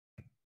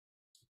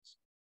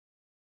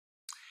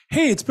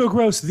Hey, it's Bill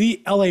Gross,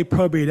 the LA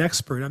probate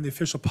expert. I'm the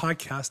official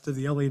podcast of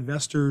the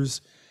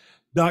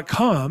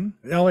LAinvestors.com,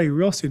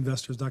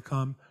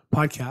 LArealestateInvestors.com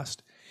podcast,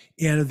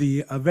 and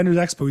the Vendors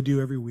Expo we do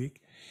every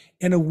week.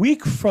 And a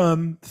week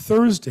from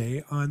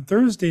Thursday, on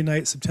Thursday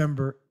night,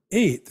 September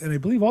 8th, and I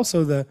believe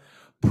also the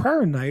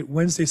prior night,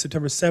 Wednesday,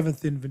 September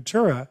 7th in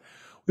Ventura,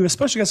 we have a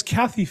special guest,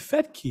 Kathy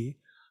Fettke,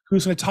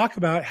 who's going to talk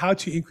about how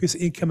to increase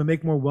income and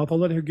make more wealth. I'll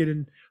let her get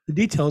in the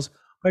details.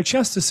 But I had a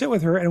chance to sit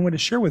with her and I want to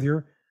share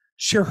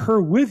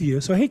her with you.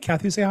 So, hey,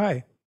 Kathy, say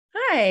hi.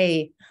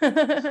 Hi.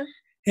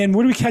 And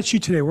where do we catch you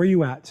today? Where are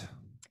you at?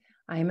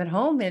 I'm at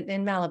home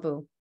in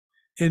Malibu.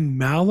 In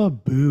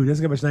Malibu.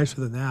 Doesn't get much nicer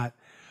than that.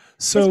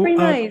 So, it's pretty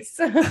nice.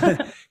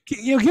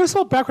 Give us a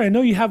little background. I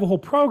know you have a whole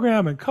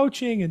program and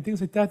coaching and things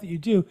like that you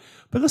do,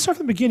 but let's start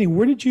from the beginning.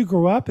 Where did you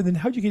grow up, and then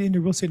how did you get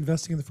into real estate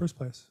investing in the first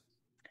place?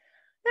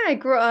 Yeah, I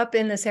grew up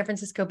in the San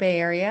Francisco Bay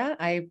Area.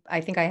 I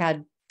think I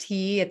had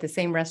tea at the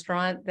same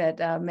restaurant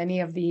that many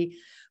of the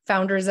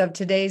founders of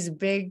today's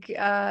big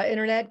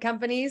internet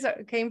companies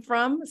came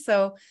from.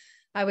 So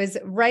I was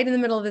right in the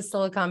middle of the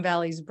Silicon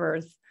Valley's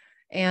birth.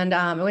 And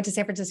I went to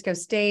San Francisco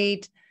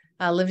State,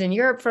 lived in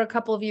Europe for a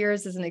couple of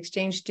years as an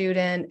exchange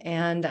student.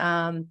 And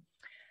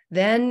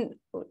then,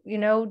 I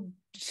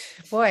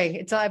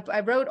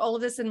wrote all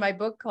of this in my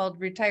book called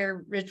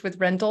Retire Rich with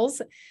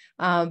Rentals.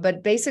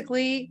 But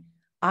basically,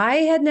 I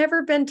had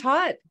never been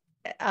taught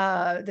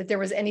that there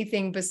was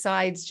anything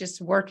besides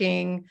just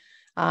working,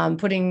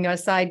 putting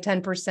aside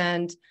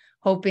 10%,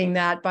 hoping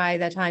that by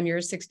the time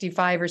you're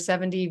 65 or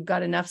 70, you've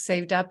got enough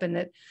saved up and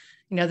that,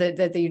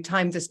 that you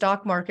timed the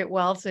stock market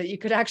well so that you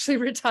could actually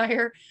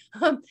retire.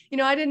 I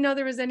didn't know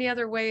there was any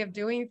other way of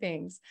doing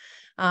things.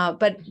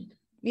 But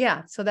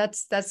yeah, so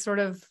that's sort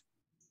of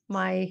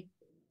I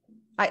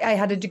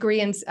had a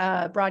degree in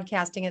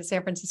broadcasting at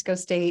San Francisco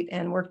State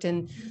and worked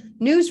in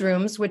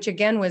newsrooms, which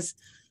again was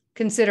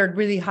considered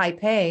really high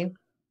pay.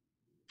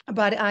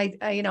 But I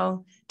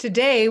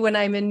today when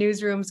I'm in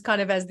newsrooms,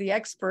 kind of as the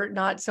expert,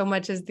 not so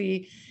much as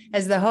the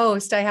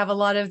host, I have a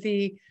lot of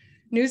the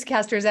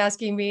newscasters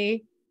asking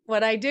me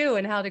what I do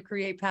and how to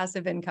create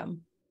passive income.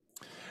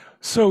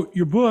 So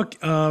your book,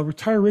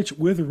 Retire Rich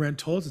with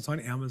Rentals, it's on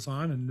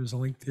Amazon, and there's a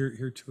link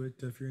here to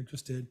it if you're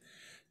interested.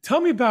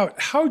 Tell me about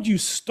how did you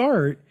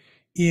start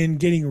in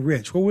getting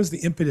rich? What was the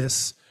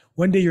impetus?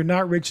 One day you're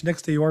not rich,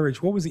 next day you are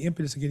rich. What was the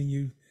impetus of getting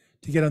you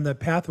to get on that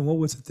path, and what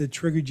was it that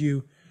triggered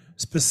you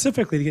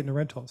specifically to get into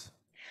rentals?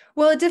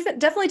 Well, it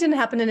definitely didn't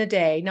happen in a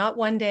day, not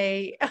one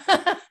day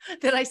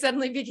that I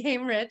suddenly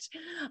became rich.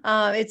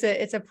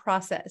 It's a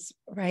process,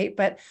 right?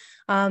 But,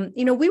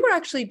 we were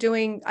actually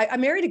I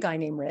married a guy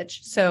named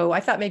Rich. So I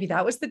thought maybe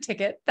that was the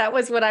ticket. That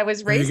was what I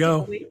was raised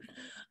to believe.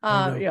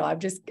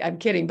 I'm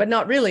kidding, but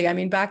not really. I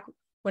mean, back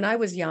when I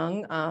was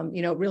young,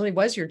 it really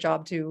was your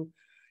job to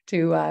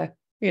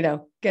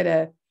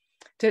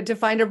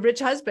find a rich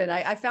husband.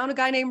 I found a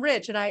guy named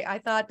Rich and I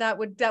thought that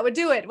would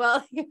do it.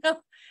 Well,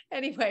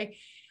 anyway,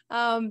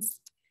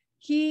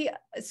 he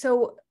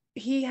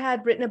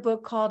had written a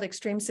book called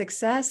Extreme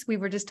Success. We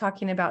were just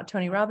talking about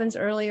Tony Robbins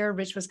earlier.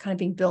 Rich was kind of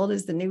being billed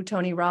as the new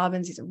Tony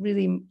Robbins. He's a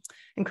really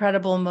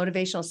incredible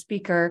motivational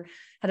speaker,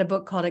 had a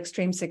book called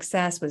Extreme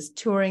Success, was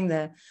touring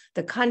the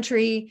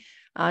country,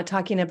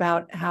 talking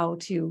about how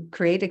to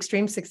create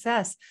extreme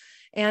success.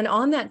 And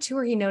on that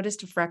tour, he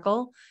noticed a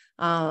freckle.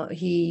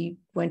 He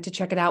went to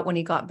check it out when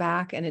he got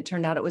back, and it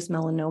turned out it was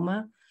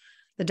melanoma.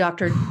 The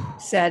doctor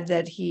said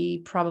that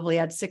he probably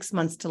had 6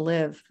 months to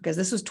live because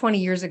this was 20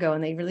 years ago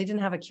and they really didn't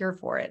have a cure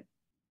for it.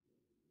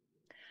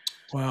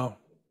 Wow.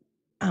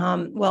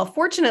 Well,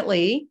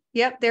 fortunately,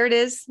 yep, there it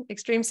is.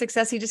 Extreme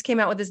Success. He just came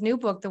out with his new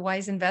book, The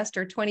Wise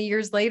Investor, 20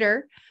 years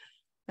later.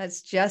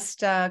 That's just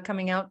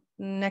coming out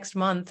next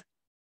month.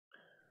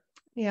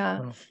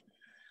 Yeah.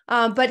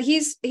 Wow. But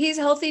he's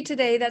healthy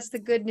today. That's the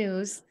good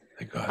news.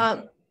 Thank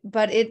God.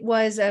 But it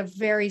was a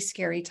very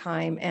scary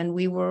time. And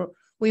we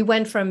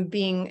went from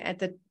being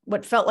at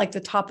what felt like the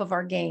top of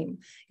our game.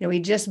 We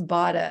just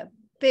bought a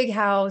big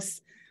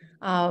house.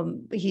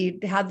 He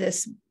had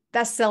this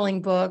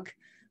best-selling book.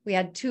 We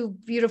had 2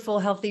 beautiful,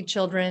 healthy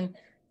children.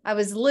 I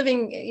was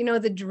living,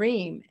 the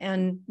dream.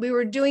 And we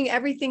were doing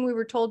everything we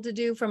were told to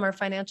do from our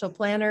financial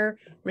planner.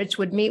 Rich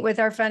would meet with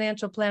our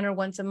financial planner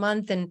once a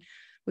month, and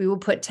we will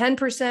put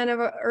 10% of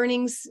our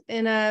earnings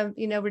in a,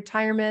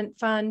 retirement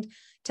fund,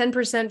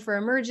 10% for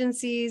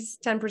emergencies,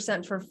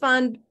 10% for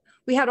fund.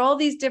 We had all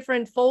these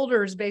different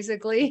folders,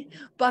 basically,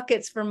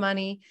 buckets for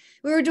money.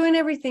 We were doing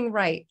everything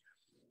right.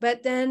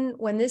 But then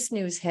when this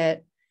news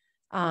hit,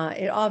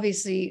 it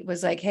obviously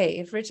was like, hey,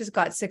 if Rich has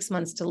got 6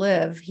 months to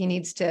live, he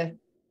needs to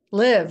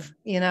live,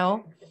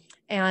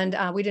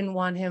 and we didn't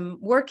want him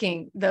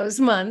working those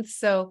months.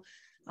 So,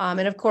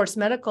 and of course,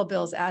 medical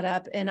bills add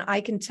up. And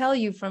I can tell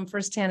you from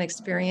firsthand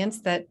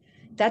experience that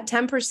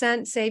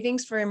 10%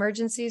 savings for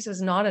emergencies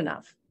was not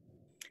enough.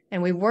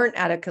 And we weren't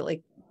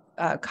adequately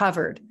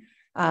covered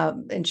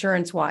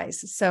insurance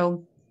wise.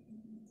 So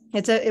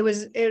it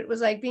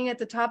was like being at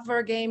the top of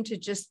our game to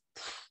just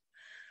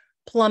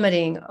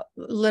plummeting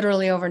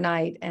literally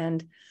overnight.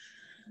 And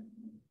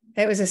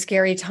It was a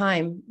scary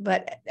time,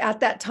 but at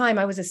that time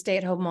I was a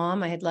stay-at-home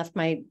mom. I had left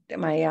my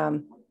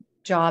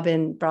job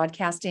in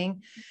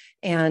broadcasting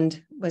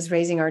and was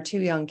raising our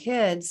two young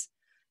kids.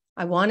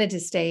 I wanted to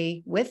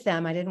stay with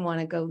them. I didn't want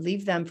to go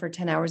leave them for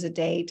 10 hours a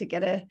day to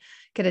get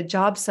a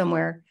job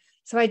somewhere.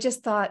 So I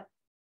just thought,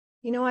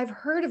 I've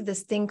heard of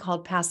this thing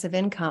called passive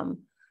income.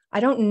 I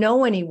don't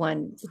know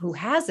anyone who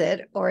has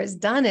it or has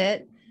done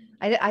it.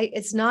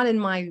 It's not in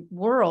my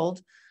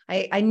world.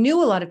 I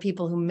knew a lot of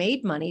people who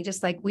made money,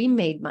 just like we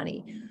made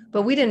money,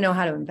 but we didn't know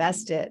how to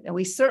invest it. And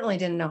we certainly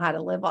didn't know how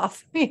to live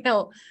off,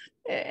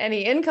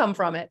 any income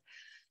from it.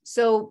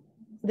 So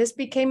this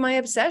became my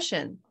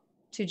obsession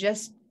to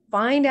just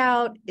find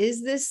out,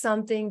 is this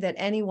something that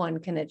anyone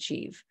can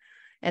achieve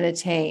and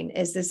attain?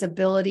 Is this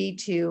ability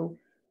to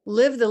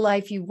live the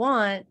life you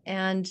want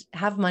and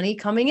have money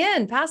coming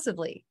in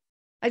passively?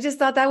 I just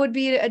thought that would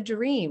be a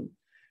dream.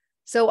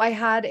 So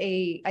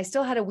I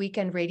still had a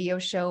weekend radio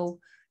show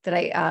that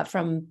I,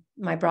 from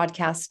my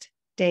broadcast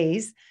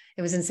days.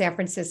 It was in San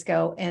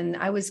Francisco, and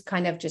I was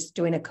kind of just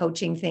doing a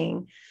coaching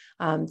thing,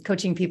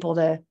 coaching people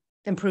to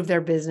improve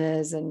their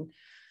business and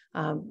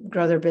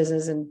grow their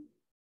business. And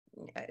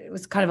it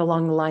was kind of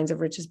along the lines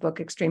of Rich's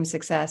book, Extreme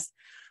Success.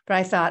 But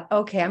I thought,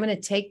 okay, I'm going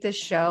to take this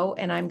show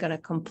and I'm going to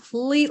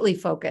completely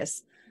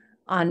focus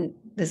on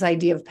this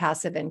idea of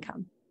passive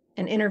income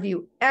and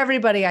interview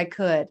everybody I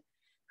could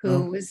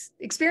who was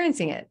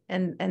experiencing it.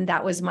 And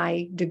that was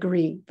my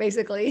degree,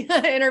 basically,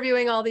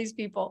 interviewing all these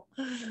people.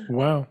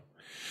 Wow.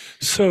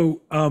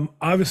 So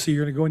obviously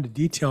you're going to go into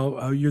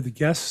detail. You're the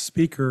guest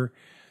speaker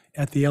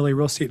at the LA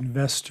Real Estate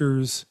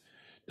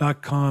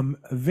Investors.com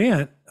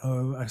event.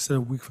 I said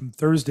a week from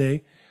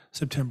Thursday,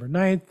 September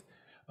 9th,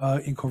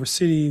 in Culver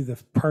City, the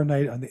par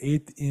night on the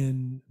 8th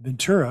in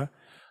Ventura.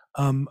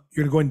 You're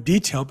going to go in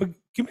detail, but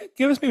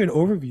give us maybe an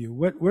overview.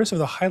 What are some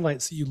of the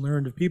highlights that you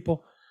learned of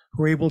people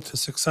who are able to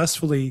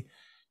successfully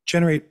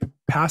generate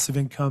passive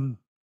income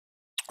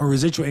or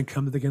residual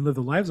income that they can live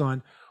their lives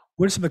on?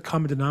 What are some of the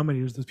common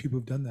denominators of those people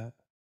who've done that?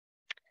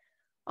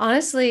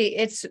 Honestly,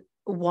 it's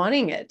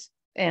wanting it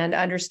and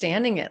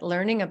understanding it,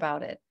 learning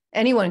about it.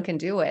 Anyone can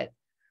do it,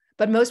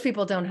 but most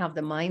people don't have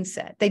the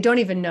mindset. They don't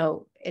even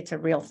know it's a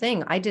real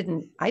thing. I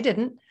didn't.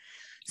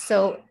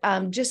 So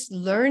just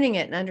learning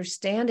it and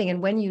understanding.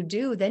 And when you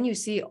do, then you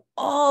see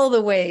all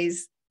the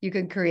ways you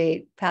can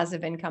create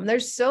passive income.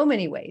 There's so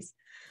many ways.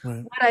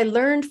 Right. What I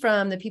learned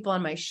from the people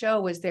on my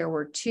show was there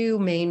were two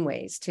main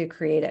ways to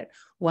create it.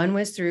 One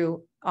was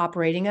through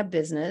operating a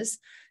business,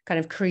 kind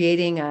of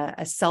creating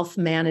a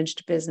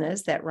self-managed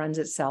business that runs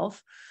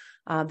itself.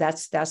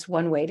 That's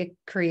one way to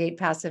create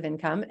passive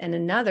income. And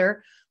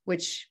another,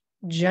 which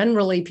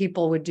generally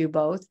people would do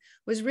both,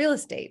 was real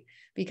estate,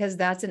 because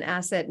that's an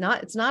asset.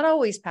 It's not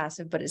always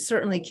passive, but it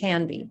certainly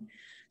can be.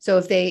 So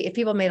if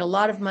people made a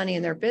lot of money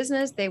in their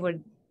business, they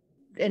would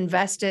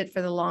invest it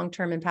for the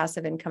long-term in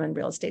passive income in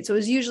real estate. So it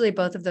was usually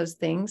both of those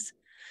things.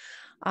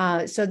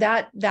 So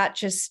that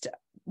just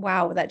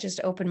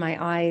opened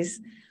my eyes.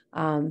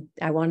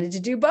 I wanted to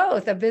do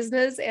both, a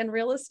business and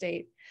real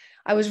estate.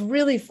 I was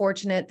really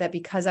fortunate that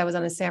because I was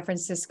on a San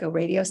Francisco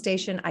radio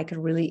station, I could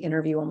really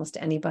interview almost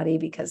anybody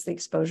because the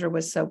exposure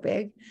was so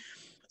big.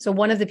 So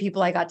one of the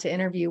people I got to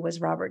interview was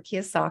Robert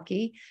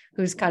Kiyosaki,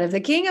 who's kind of the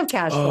king of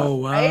cash flow. Oh,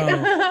 wow.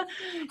 Right?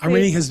 I'm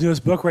reading his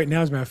newest book right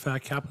now, as a matter of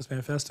fact, Capitalist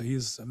Manifesto.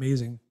 He's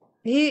amazing.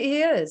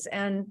 He is.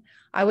 And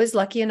I was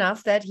lucky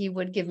enough that he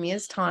would give me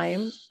his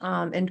time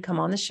and come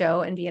on the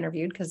show and be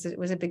interviewed, because it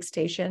was a big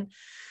station.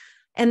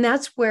 And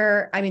that's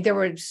where, there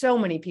were so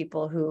many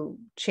people who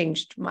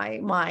changed my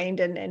mind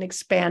and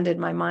expanded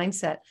my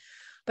mindset.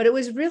 But it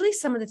was really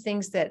some of the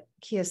things that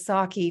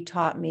Kiyosaki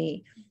taught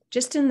me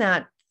just in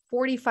that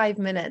 45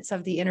 minutes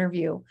of the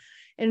interview.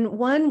 And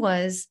one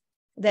was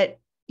that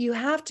you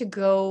have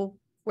to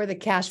where the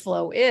cash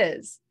flow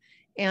is.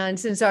 And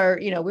since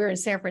we're in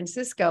San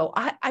Francisco,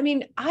 I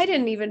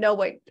didn't even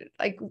know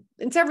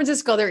in San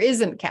Francisco, there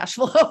isn't cash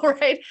flow,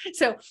 right?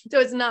 So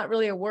it's not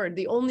really a word.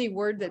 The only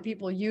word that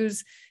people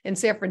use in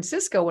San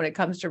Francisco when it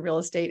comes to real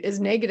estate is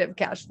negative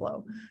cash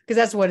flow, because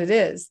that's what it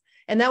is.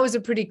 And that was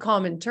a pretty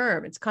common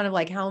term. It's kind of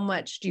like, how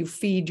much do you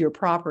feed your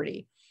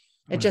property?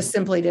 It just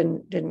simply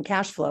didn't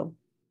cash flow.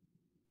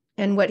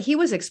 And what he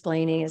was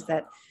explaining is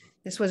that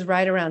this was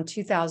right around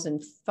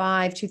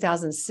 2005,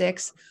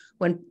 2006,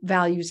 when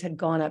values had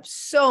gone up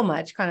so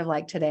much, kind of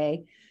like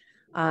today.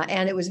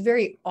 And it was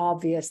very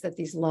obvious that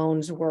these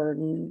loans were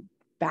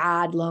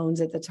bad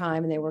loans at the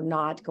time, and they were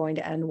not going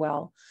to end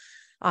well.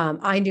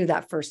 I knew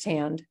that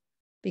firsthand,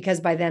 because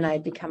by then I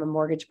had become a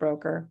mortgage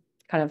broker.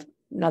 Kind of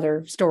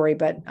another story,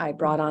 but I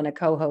brought on a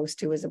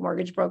co-host who was a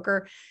mortgage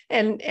broker,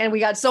 and we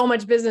got so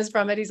much business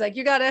from it. He's like,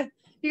 you gotta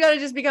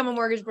just become a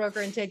mortgage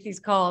broker and take these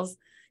calls,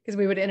 because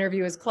we would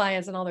interview his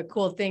clients and all the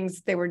cool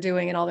things they were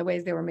doing and all the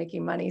ways they were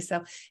making money.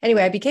 So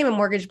anyway, I became a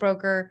mortgage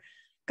broker,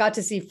 got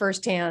to see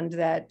firsthand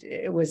that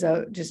it was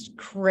a just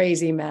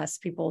crazy mess.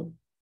 People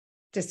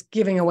just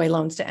giving away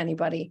loans to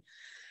anybody.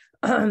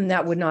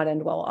 That would not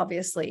end well,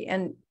 obviously.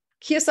 And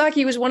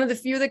Kiyosaki was one of the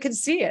few that could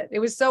see it. It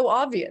was so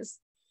obvious.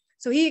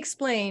 So he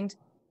explained,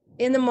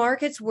 in the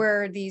markets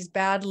where these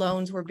bad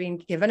loans were being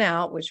given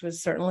out, which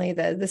was certainly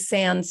the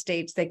sand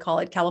states, they call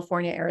it,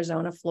 California,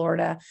 Arizona,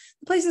 Florida,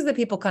 the places that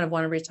people kind of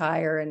want to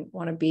retire and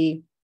want to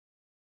be,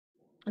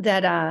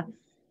 that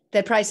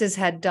prices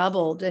had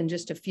doubled in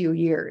just a few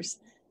years.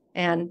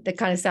 And that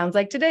kind of sounds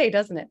like today,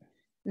 doesn't it?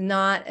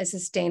 Not a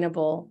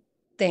sustainable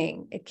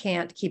thing. It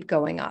can't keep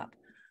going up.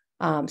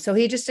 So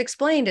he just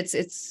explained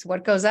it's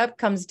what goes up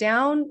comes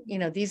down.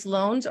 These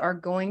loans are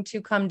going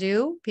to come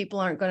due. People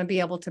aren't going to be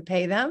able to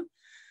pay them.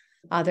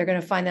 They're going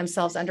to find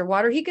themselves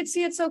underwater. He could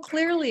see it so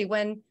clearly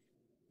when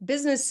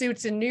business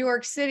suits in New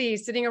York City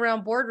sitting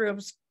around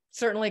boardrooms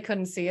certainly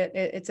couldn't see it.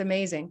 It's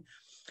amazing.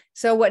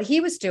 So what he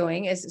was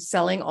doing is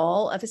selling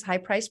all of his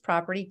high-priced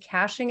property,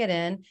 cashing it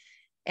in,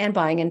 and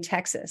buying in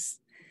Texas.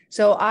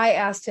 So I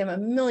asked him a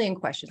million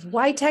questions.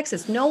 Why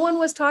Texas? No one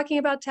was talking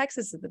about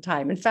Texas at the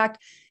time. In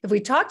fact, if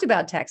we talked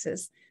about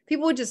Texas,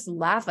 people would just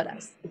laugh at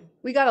us.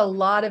 We got a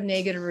lot of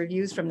negative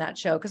reviews from that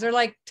show because they're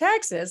like,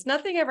 Texas,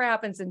 nothing ever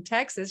happens in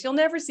Texas. You'll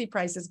never see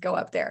prices go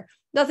up there.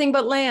 Nothing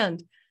but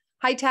land,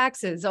 high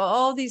taxes,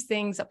 all these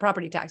things,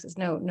 property taxes,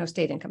 no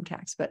state income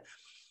tax. But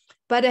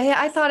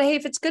I thought, hey,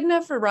 if it's good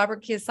enough for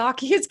Robert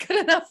Kiyosaki, it's good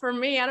enough for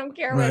me. I don't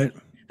care what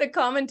the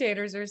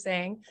commentators are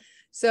saying.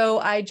 So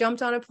I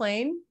jumped on a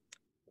plane,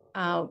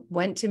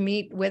 went to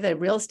meet with a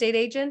real estate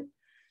agent.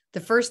 The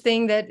first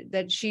thing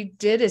that she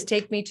did is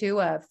take me to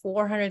a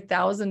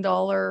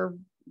 $400,000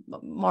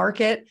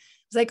 market.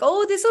 It's like,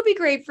 oh, this will be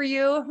great for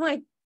you. I'm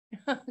like,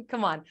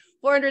 come on,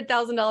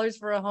 $400,000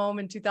 for a home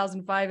in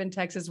 2005 in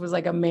Texas was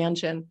like a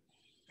mansion.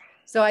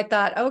 So I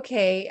thought,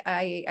 okay,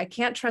 I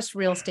can't trust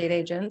real estate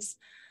agents.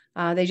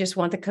 They just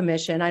want the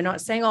commission. I'm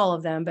not saying all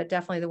of them, but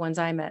definitely the ones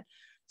I met.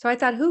 So I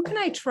thought, who can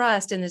I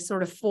trust in this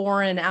sort of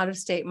foreign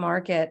out-of-state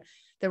market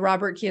that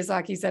Robert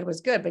Kiyosaki said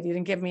was good, but he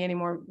didn't give me any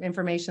more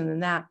information than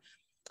that.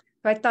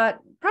 But I thought,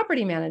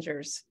 property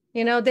managers,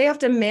 they have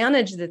to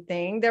manage the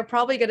thing. They're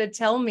probably going to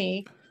tell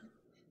me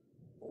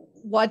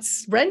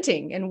what's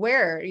renting and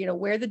where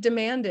the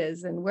demand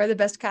is and where the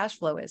best cash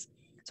flow is.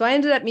 So I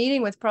ended up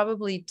meeting with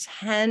probably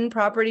 10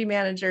 property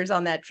managers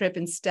on that trip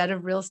instead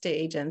of real estate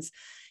agents.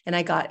 And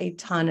I got a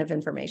ton of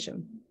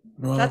information.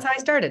 Wow. That's how I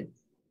started.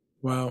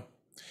 Wow.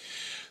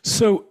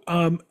 So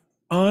on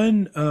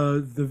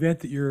the event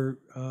that you're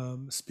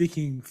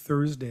speaking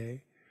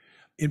Thursday,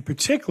 in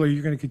particular,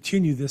 you're going to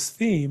continue this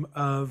theme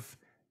of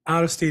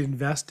out-of-state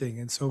investing.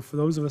 And so for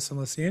those of us in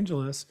Los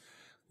Angeles,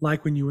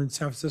 like when you were in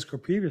San Francisco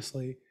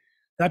previously,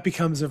 that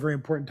becomes a very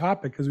important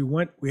topic because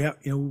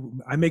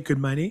I make good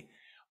money,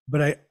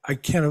 but I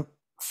can't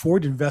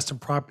afford to invest in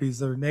properties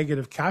that are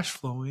negative cash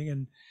flowing.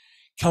 And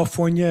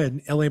California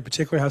and LA in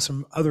particular have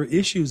some other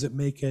issues that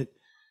make it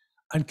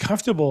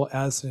uncomfortable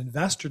as an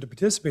investor to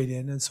participate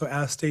in, and so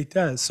out of state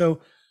does.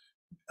 So,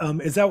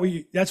 that's what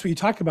you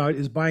talk about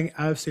is buying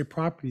out of state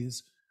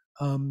properties.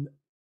 Kind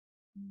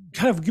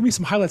of give me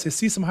some highlights. I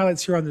see some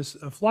highlights here on this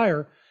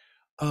flyer.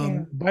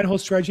 Buy and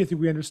hold strategy. I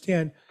think we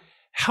understand.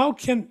 How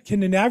can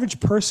an average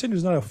person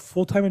who's not a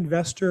full-time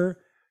investor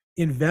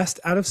invest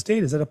out of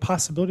state? Is that a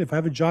possibility? If I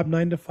have a job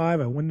 9 to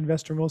 5, I want to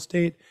invest in real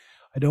estate.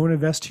 I don't want to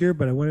invest here,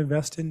 but I want to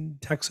invest in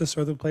Texas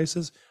or other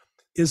places.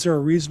 Is there a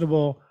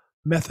reasonable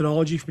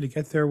methodology for me to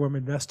get there where I'm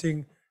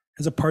investing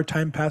as a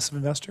part-time passive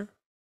investor?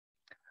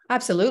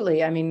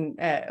 Absolutely. I mean,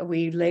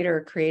 we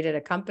later created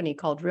a company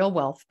called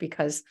RealWealth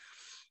because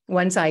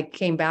once I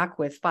came back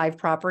with 5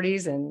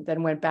 properties and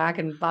then went back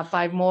and bought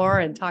 5 more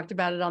and talked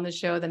about it on the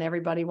show, then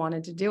everybody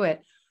wanted to do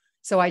it.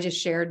 So I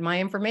just shared my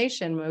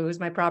information, who's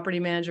my property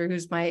manager,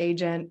 who's my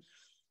agent,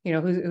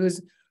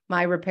 who's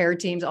my repair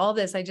teams, all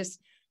this. I just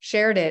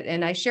shared it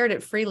and I shared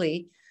it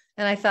freely.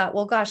 And I thought,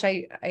 well, gosh,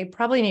 I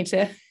probably need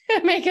to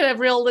make it a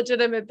real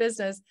legitimate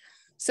business.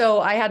 So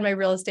I had my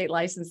real estate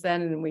license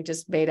then, and we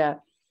just made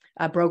a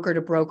broker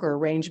to broker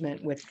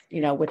arrangement with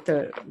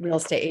the real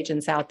estate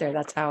agents out there.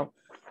 That's how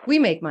we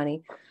make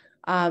money.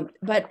 So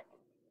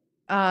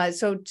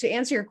to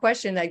answer your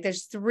question, like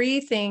there's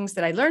 3 things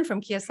that I learned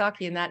from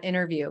Kiyosaki in that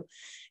interview,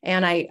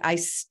 and I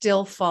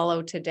still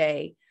follow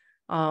today,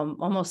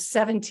 almost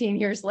 17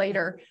 years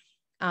later.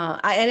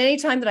 And any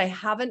time that I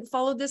haven't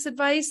followed this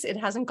advice, it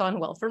hasn't gone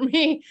well for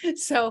me.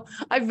 So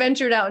I've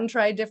ventured out and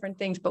tried different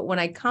things. But when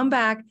I come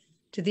back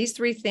to these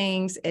 3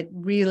 things, it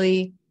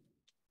really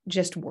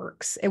just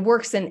works. It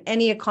works in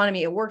any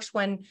economy. It works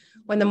when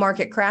the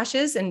market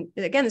crashes. And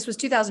again, this was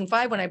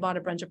 2005 when I bought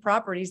a bunch of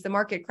properties. The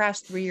market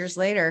crashed 3 years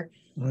later.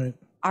 Right.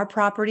 Our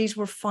properties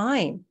were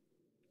fine.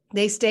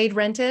 They stayed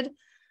rented.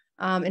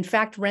 In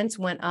fact, rents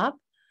went up,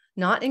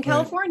 not in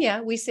California.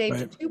 Right. We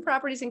saved 2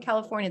 properties in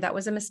California. That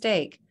was a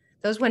mistake.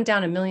 Those went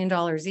down $1 million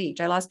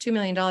each. I lost $2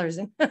 million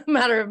in a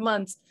matter of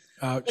months.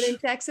 Ouch. But in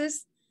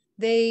Texas,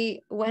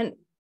 the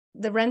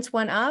rents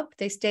went up.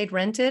 They stayed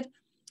rented.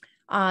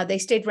 They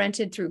stayed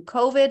rented through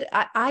COVID.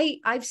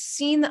 I've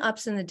seen the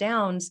ups and the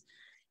downs,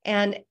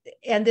 and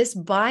this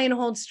buy and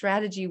hold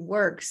strategy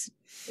works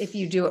if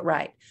you do it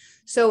right.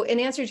 So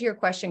in answer to your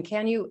question,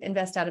 can you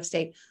invest out of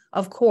state?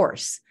 Of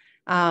course.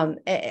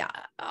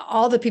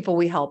 All the people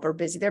we help are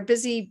busy. They're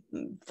busy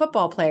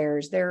football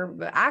players, they're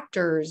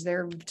actors,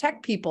 they're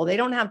tech people. They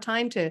don't have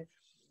time to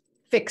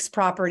fix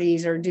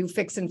properties or do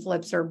fix and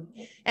flips or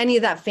any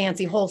of that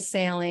fancy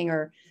wholesaling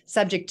or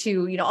subject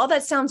to, all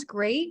that sounds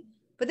great,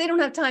 but they don't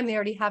have time. They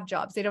already have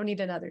jobs. They don't need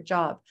another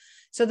job.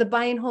 So the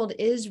buy and hold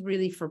is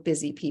really for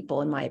busy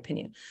people, in my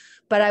opinion.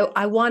 But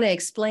I want to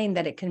explain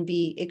that it can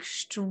be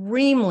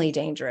extremely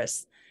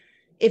dangerous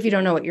if you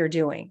don't know what you're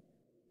doing.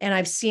 And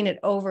I've seen it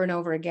over and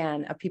over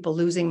again of people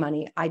losing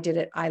money. I did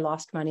it. I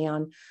lost money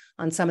on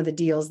some of the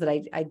deals that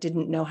I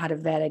didn't know how to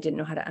vet. I didn't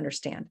know how to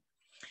understand.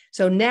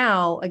 So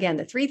now, again,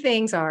 the three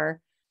things are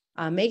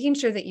making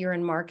sure that you're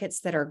in markets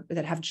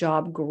that have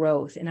job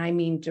growth. And I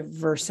mean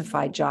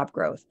diversified job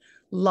growth.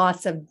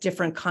 Lots of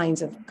different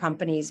kinds of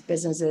companies,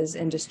 businesses,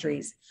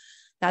 industries.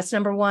 That's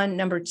number one.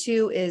 Number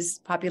two is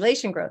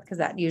population growth, because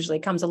that usually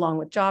comes along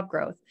with job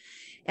growth.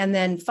 And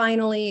then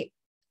finally,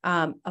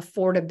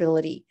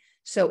 affordability.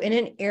 So in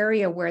an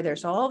area where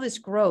there's all this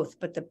growth,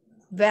 but the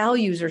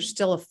values are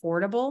still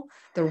affordable,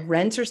 the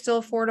rents are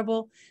still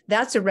affordable,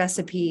 that's a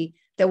recipe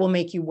that will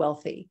make you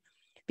wealthy,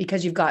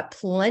 because you've got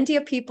plenty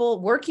of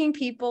people, working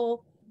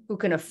people, who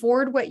can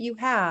afford what you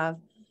have,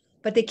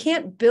 but they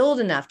can't build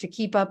enough to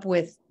keep up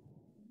with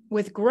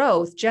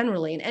growth.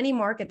 Generally, in any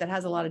market that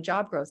has a lot of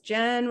job growth,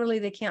 generally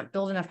they can't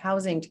build enough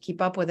housing to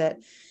keep up with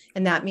it.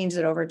 And that means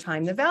that over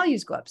time, the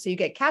values go up. So you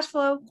get cash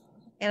flow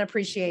and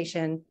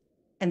appreciation.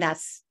 And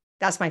that's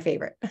my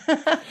favorite.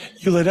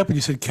 You lit up and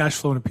you said cash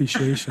flow and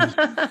appreciation.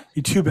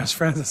 You two best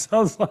friends, it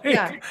sounds like.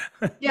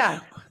 Yeah.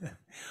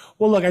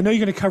 Well, look, I know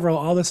you're going to cover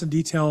all this in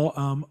detail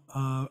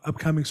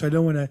upcoming, so I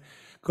don't want to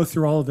go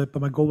through all of it,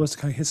 but my goal was to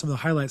kind of hit some of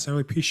the highlights. I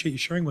really appreciate you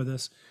sharing with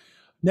us.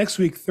 Next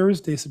week,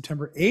 Thursday,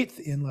 September 8th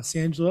in Los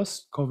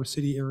Angeles, Culver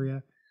City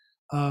area.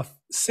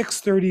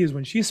 6:30 is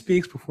when she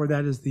speaks. Before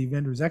that is the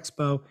Vendors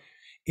Expo,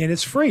 and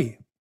it's free.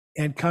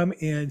 And come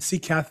and see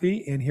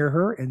Kathy and hear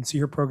her and see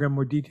her program in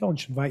more detail, and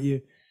she'll invite you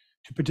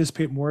to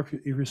participate more if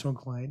you're so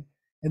inclined.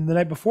 And the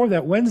night before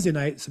that, Wednesday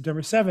night,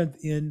 September 7th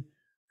in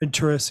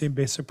Ventura, same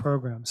basic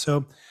program.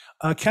 So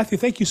Kathy,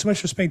 thank you so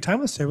much for spending time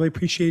with us today. I really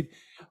appreciate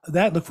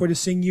that. Look forward to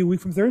seeing you a week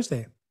from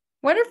Thursday.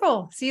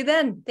 Wonderful. See you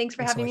then. Thanks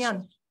for having me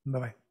on.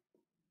 Bye-bye.